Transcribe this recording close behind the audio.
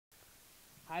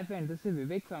Hi friends, this is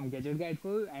Vivek from Gadget Guide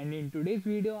for you, and in today's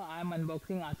video I am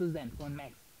unboxing Asus Zenfone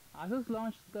Max. Asus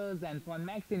launched the Zenfone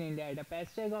Max in India at a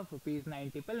price tag of Rs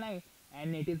 9,999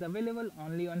 and it is available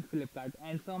only on Flipkart,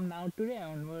 and from now today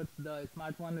onwards the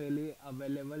smartphone will be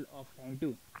available offline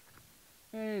too.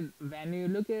 When you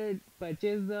look at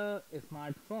purchase the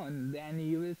smartphone, then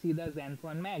you will see the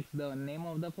Zenfone Max, the name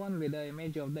of the phone with the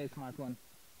image of the smartphone,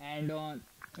 and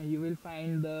you will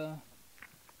find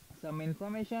some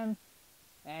information,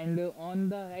 and on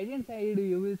the right hand side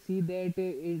you will see that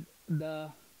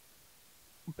the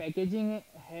packaging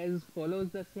has follows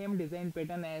the same design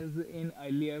pattern as in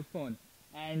earlier phone,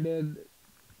 and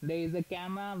there is a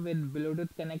camera with Bluetooth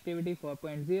connectivity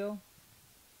 4.0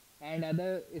 and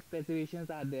other specifications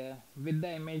are there with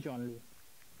the image only.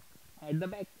 At the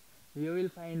back you will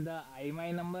find the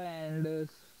IMEI number and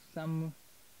some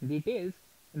details.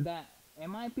 The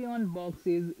MRP on box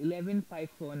is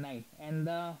 11,549 and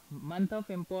the month of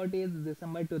import is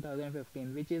December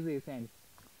 2015, which is recent,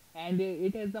 and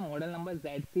it has the model number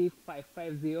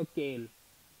ZC550KL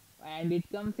and it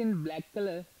comes in black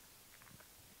color,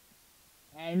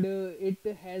 and it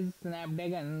has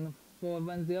Snapdragon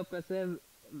 410 processor,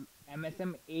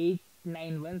 MSM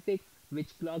 8916,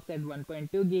 which clocks at 1.2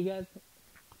 GHz.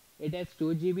 It has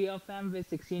 2 GB of RAM with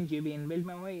 16 GB inbuilt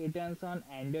memory. It runs on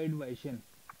Android version.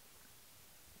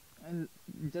 And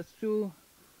just to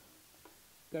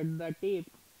cut the tape,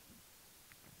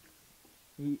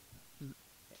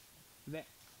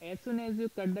 as soon as you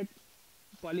cut the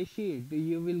poly sheet,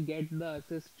 you will get the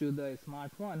access to the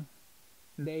smartphone.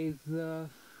 There is a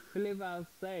flip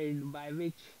outside by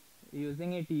which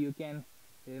using it you can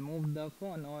remove the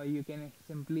phone, or you can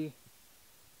simply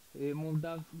remove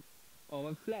the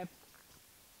overflap.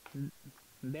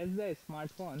 That's the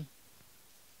smartphone,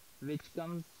 which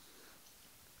comes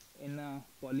in a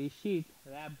poly sheet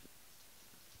wrap.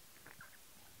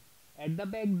 At the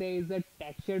back there is a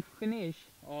textured finish,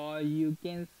 or you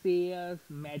can say a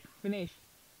matte finish,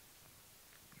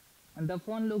 and the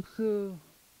phone looks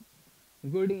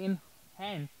good in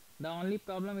hand. The only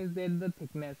problem is that the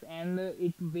thickness, and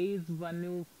it weighs, when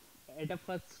you at a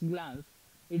first glance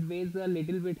it weighs a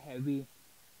little bit heavy.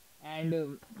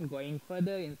 And going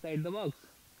further inside the box,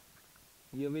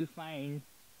 you will find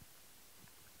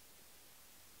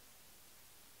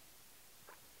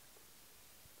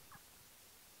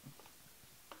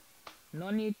no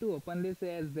need to open this,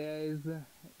 as there is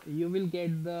you will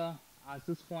get the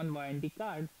Asus phone warranty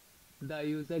card, the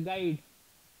user guide,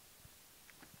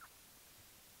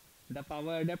 the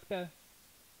power adapter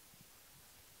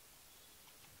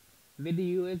with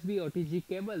the USB OTG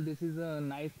cable. This is a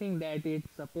nice thing that it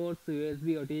supports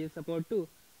USB OTG support too.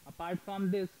 Apart from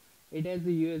this, it has a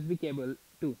USB cable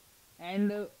too,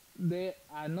 and there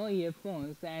are no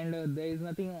earphones, and there is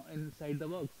nothing inside the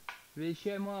box. We'll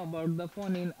share more about the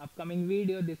phone in upcoming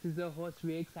video. This is your host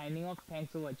Vivek signing off.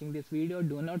 Thanks for watching this video.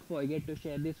 Do not forget to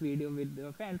share this video with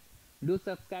your friends. Do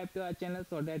subscribe to our channel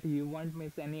so that you won't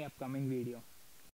miss any upcoming video.